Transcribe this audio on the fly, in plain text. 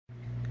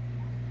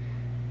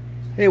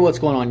Hey, what's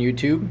going on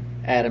YouTube?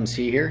 Adam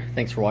C here.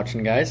 Thanks for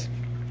watching, guys.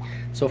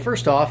 So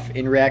first off,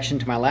 in reaction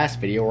to my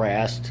last video where I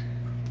asked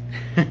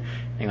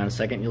hang on a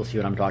second, you'll see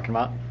what I'm talking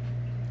about.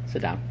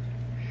 Sit down.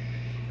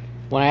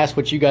 When I asked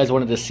what you guys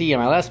wanted to see in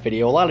my last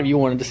video, a lot of you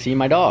wanted to see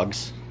my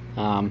dogs.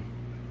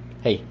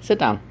 Hey, sit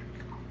down.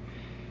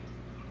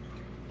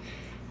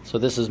 So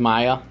this is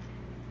Maya,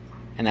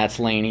 and that's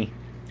Lainey.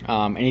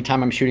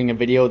 Anytime I'm shooting a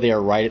video, they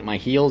are right at my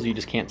heels. You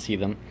just can't see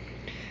them.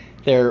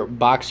 They're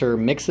boxer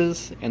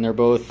mixes, and they're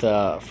both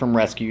from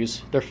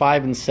rescues. They're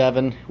 5 and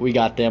 7. We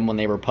got them when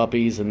they were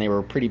puppies, and they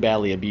were pretty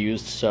badly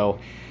abused. So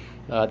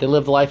they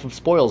live the life of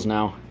spoils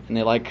now, and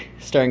they like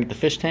staring at the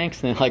fish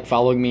tanks, and they like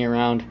following me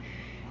around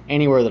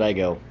anywhere that I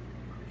go.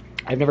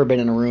 I've never been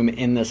in a room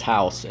in this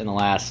house in the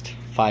last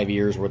 5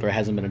 years where there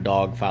hasn't been a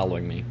dog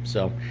following me.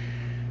 So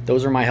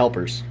those are my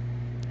helpers.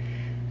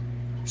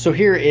 So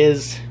here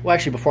is, well,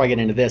 actually before I get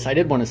into this, I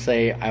did want to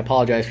say I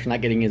apologize for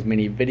not getting as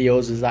many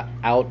videos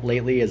out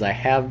lately as I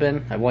have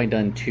been. I've only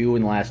done 2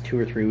 in the last 2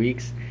 or 3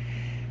 weeks.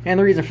 And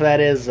the reason for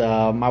that is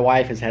my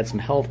wife has had some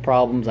health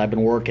problems. I've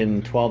been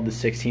working 12 to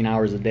 16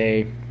 hours a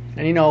day.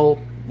 And you know,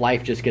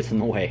 life just gets in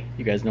the way.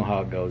 You guys know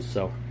how it goes.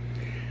 So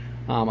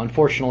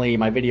unfortunately,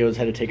 my videos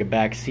had to take a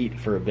back seat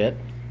for a bit.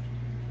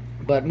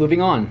 But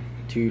moving on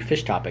to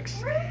fish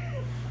topics.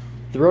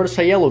 The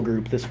Rhodesi Yellow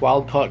group, this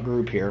wild caught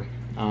group here,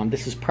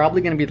 this is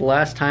probably going to be the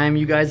last time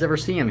you guys ever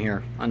see them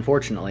here,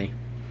 unfortunately.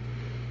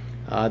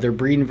 They're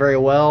breeding very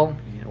well,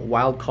 you know,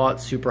 wild caught,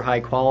 super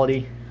high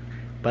quality,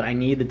 but I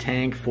need the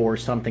tank for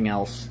something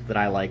else that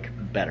I like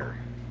better.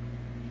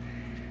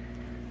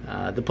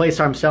 The place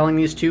I'm selling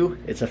these to,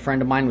 it's a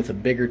friend of mine with a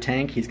bigger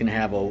tank. He's going to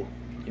have a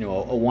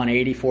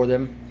 180 for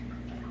them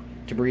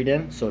to breed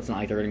in, so it's not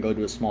like they're going to go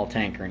to a small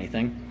tank or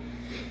anything.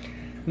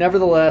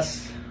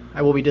 Nevertheless,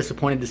 I will be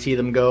disappointed to see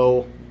them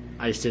go.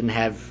 I just didn't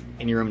have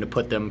any room to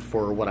put them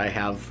for what I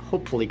have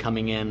hopefully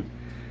coming in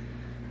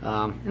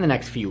the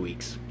next few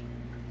weeks.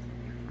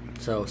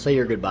 So say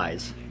your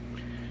goodbyes.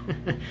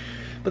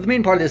 But the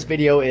main part of this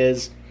video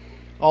is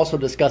also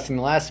discussing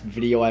the last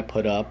video I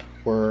put up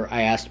where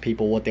I asked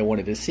people what they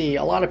wanted to see.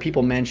 A lot of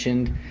people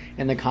mentioned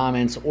in the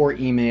comments or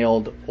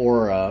emailed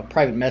or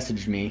private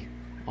messaged me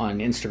on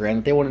Instagram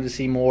that they wanted to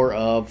see more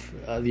of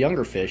the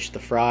younger fish, the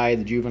fry,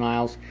 the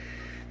juveniles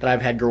that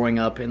I've had growing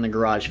up in the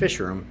garage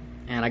fish room.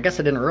 And I guess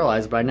I didn't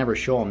realize, but I never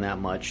show them that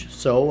much.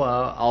 So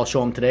I'll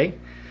show them today,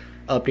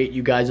 update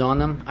you guys on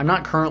them. I'm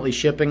not currently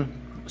shipping,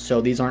 so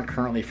these aren't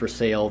currently for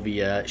sale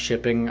via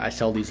shipping. I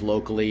sell these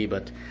locally,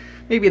 but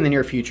maybe in the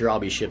near future I'll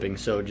be shipping,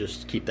 so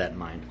just keep that in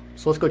mind.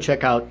 So let's go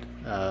check out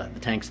the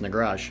tanks in the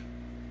garage.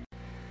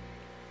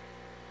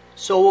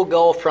 So we'll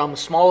go from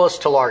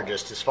smallest to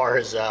largest as far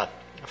as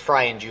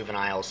fry and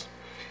juveniles.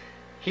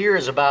 Here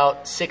is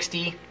about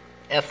 60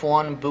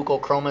 F1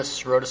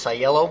 Buccochromis rhodesi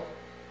yellow,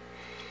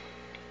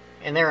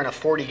 and they're in a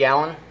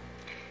 40-gallon.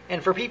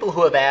 And for people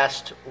who have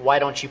asked, why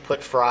don't you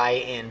put fry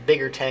in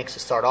bigger tanks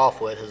to start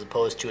off with as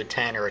opposed to a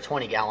 10 or a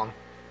 20-gallon,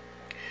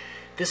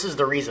 this is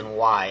the reason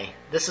why.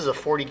 This is a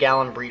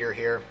 40-gallon breeder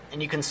here,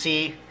 and you can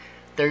see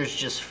there's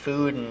just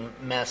food and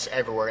mess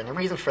everywhere. And the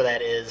reason for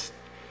that is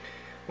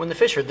when the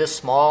fish are this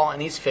small, and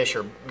these fish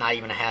are not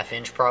even a ½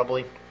 inch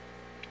probably,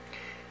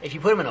 if you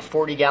put them in a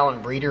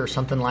 40-gallon breeder or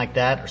something like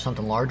that, or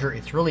something larger,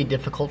 it's really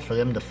difficult for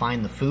them to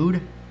find the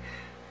food.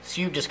 So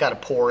you've just got to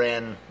pour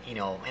in,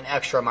 an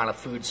extra amount of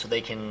food so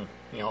they can,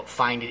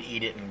 find it,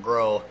 eat it, and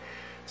grow.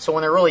 So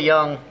when they're really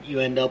young, you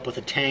end up with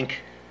a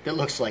tank that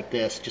looks like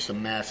this, just a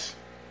mess.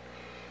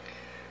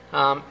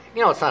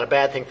 It's not a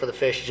bad thing for the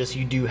fish. It's just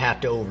you do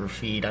have to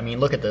overfeed. I mean,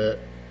 look at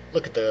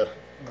the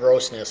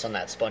grossness on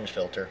that sponge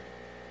filter.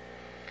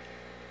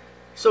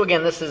 So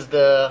again, this is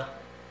the,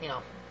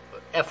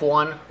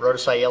 F1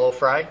 Rhodesi yellow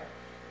fry.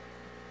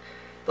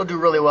 They'll do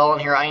really well in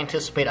here. I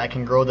anticipate I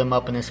can grow them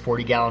up in this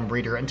 40-gallon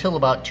breeder until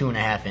about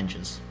 2½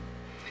 inches.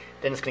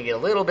 Then it's going to get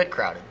a little bit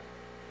crowded.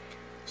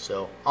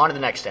 So, on to the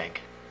next tank.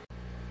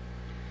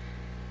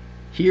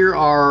 Here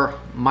are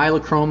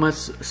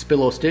Mylachromis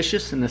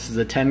spilostitius, and this is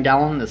a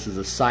 10-gallon. This is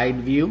a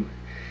side view.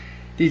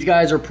 These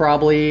guys are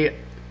probably,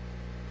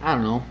 I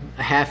don't know,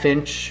 a ½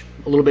 inch,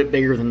 a little bit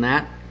bigger than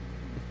that.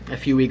 A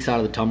few weeks out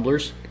of the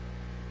tumblers.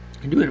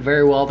 They're doing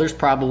very well. There's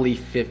probably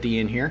 50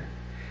 in here.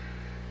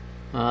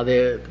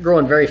 They're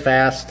growing very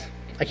fast.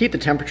 I keep the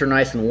temperature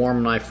nice and warm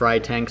in my fry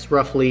tanks,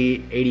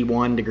 roughly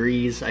 81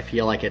 degrees. I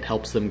feel like it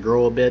helps them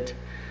grow a bit.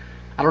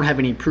 I don't have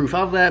any proof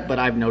of that, but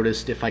I've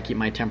noticed if I keep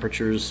my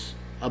temperatures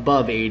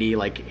above 80,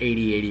 like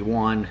 80,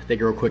 81, they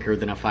grow quicker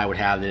than if I would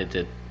have it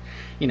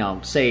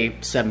at, say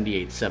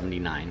 78,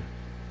 79.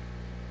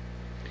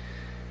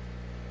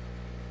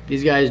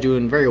 These guys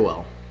doing very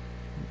well.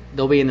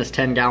 They'll be in this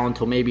 10-gallon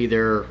until maybe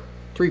they're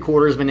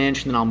 3/4 of an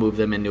inch, and then I'll move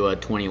them into a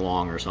 20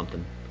 long or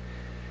something.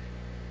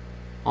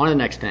 On to the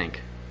next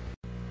tank.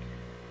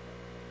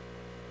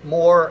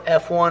 More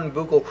F1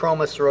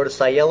 Buccochromis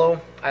rhodesi yellow.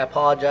 I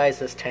apologize,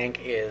 this tank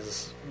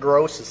is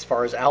gross as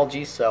far as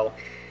algae, so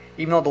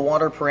even though the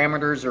water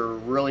parameters are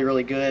really,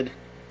 really good,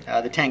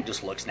 the tank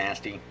just looks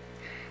nasty.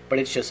 But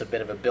it's just a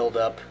bit of a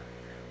buildup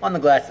on the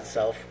glass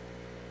itself.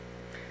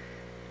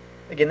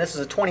 Again, this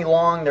is a 20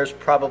 long. There's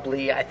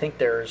probably, I think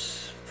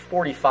there's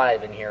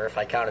 45 in here if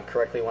I counted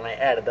correctly when I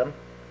added them.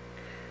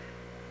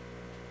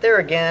 They're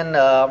again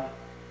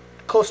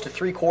close to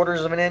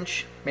 3/4 of an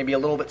inch, maybe a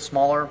little bit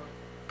smaller,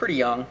 pretty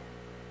young.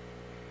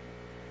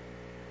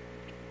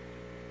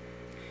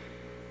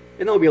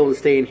 And they'll be able to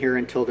stay in here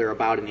until they're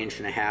about 1.5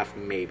 inches,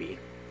 maybe,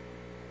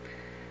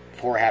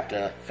 before I have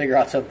to figure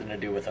out something to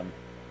do with them.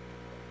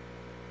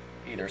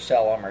 Either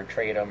sell them or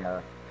trade them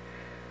or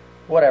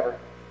whatever.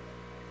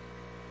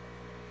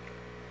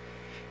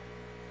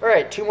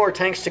 Alright, 2 more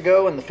tanks to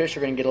go, and the fish are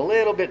going to get a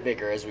little bit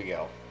bigger as we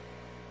go.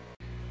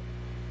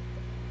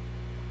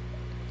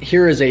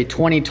 Here is a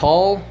 20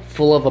 tall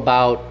full of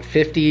about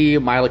 50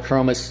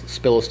 Mylocromus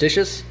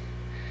spilostichus.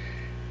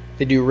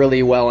 They do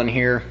really well in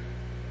here.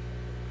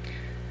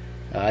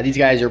 These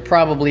guys are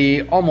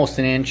probably almost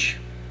 1 inch,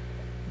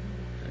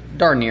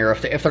 darn near.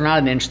 If they're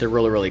not 1 inch, they're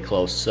really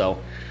close. So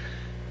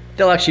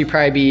they'll actually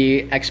probably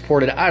be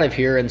exported out of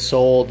here and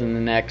sold in the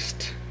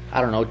next,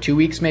 I don't know, 2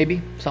 weeks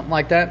maybe, something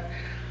like that.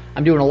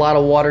 I'm doing a lot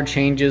of water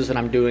changes, and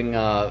I'm doing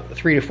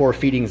 3 to 4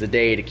 feedings a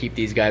day to keep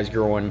these guys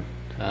growing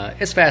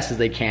as fast as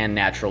they can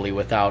naturally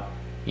without,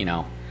 you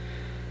know,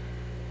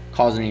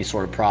 causing any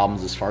sort of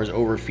problems as far as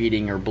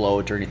overfeeding or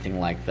bloat or anything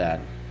like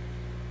that.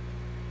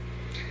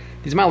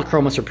 These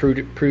Mylocromus are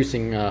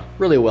producing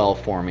really well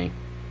for me.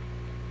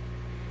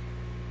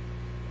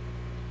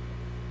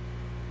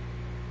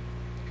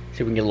 See if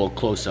we can get a little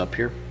close up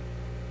here.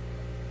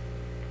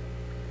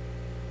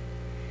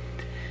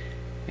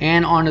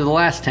 And on to the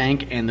last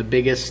tank and the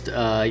biggest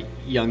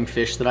young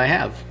fish that I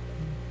have.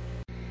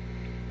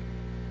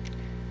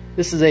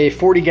 This is a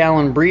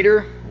 40-gallon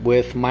breeder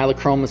with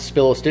Mylocromus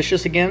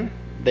spilostichus again.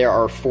 There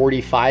are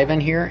 45 in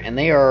here, and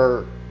they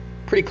are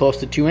pretty close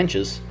to 2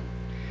 inches.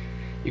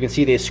 You can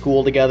see they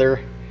school together,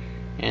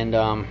 and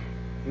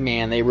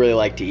man, they really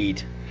like to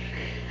eat.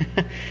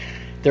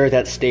 They're at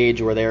that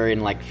stage where they're in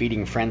like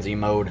feeding frenzy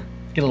mode.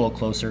 Get a little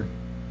closer.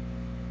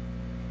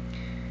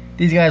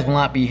 These guys will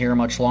not be here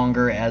much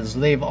longer, as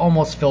they've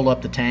almost filled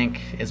up the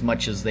tank as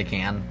much as they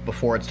can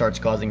before it starts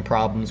causing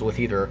problems with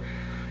either,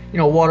 you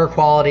know, water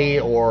quality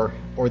or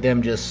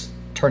them just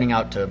turning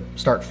out to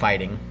start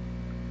fighting.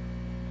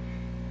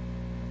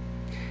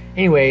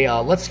 Anyway,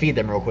 let's feed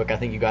them real quick. I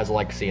think you guys will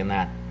like seeing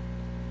that.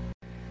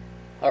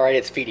 Alright,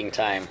 it's feeding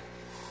time.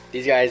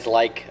 These guys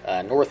like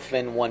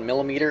Northfin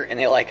 1mm, and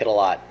they like it a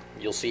lot.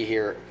 You'll see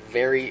here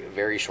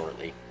very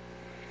shortly.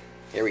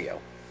 Here we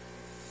go.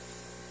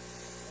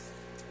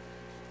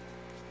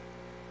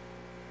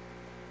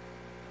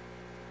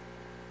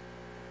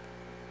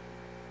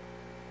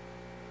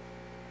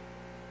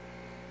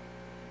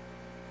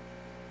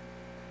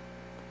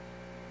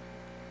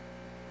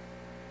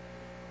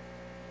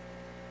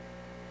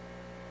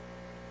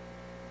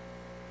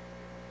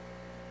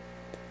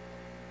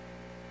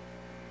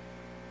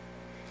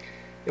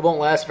 It won't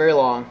last very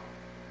long.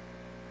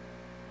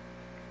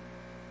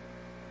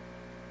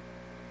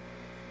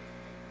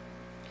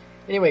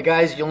 Anyway,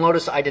 guys, you'll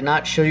notice I did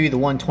not show you the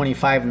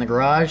 125 in the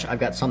garage. I've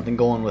got something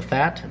going with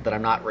that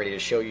I'm not ready to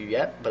show you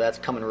yet, but that's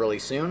coming really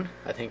soon.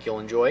 I think you'll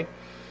enjoy.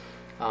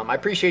 I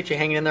appreciate you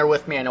hanging in there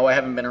with me. I know I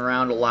haven't been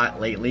around a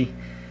lot lately,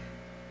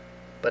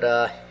 but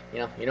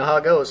you know how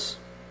it goes.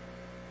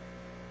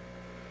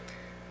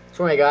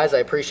 So anyway, guys, I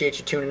appreciate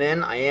you tuning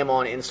in. I am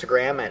on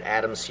Instagram at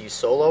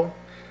AdamCSolo.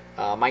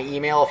 My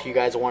email, if you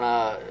guys want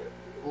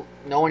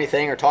to know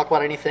anything or talk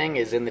about anything,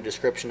 is in the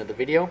description of the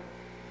video.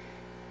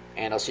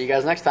 And I'll see you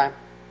guys next time.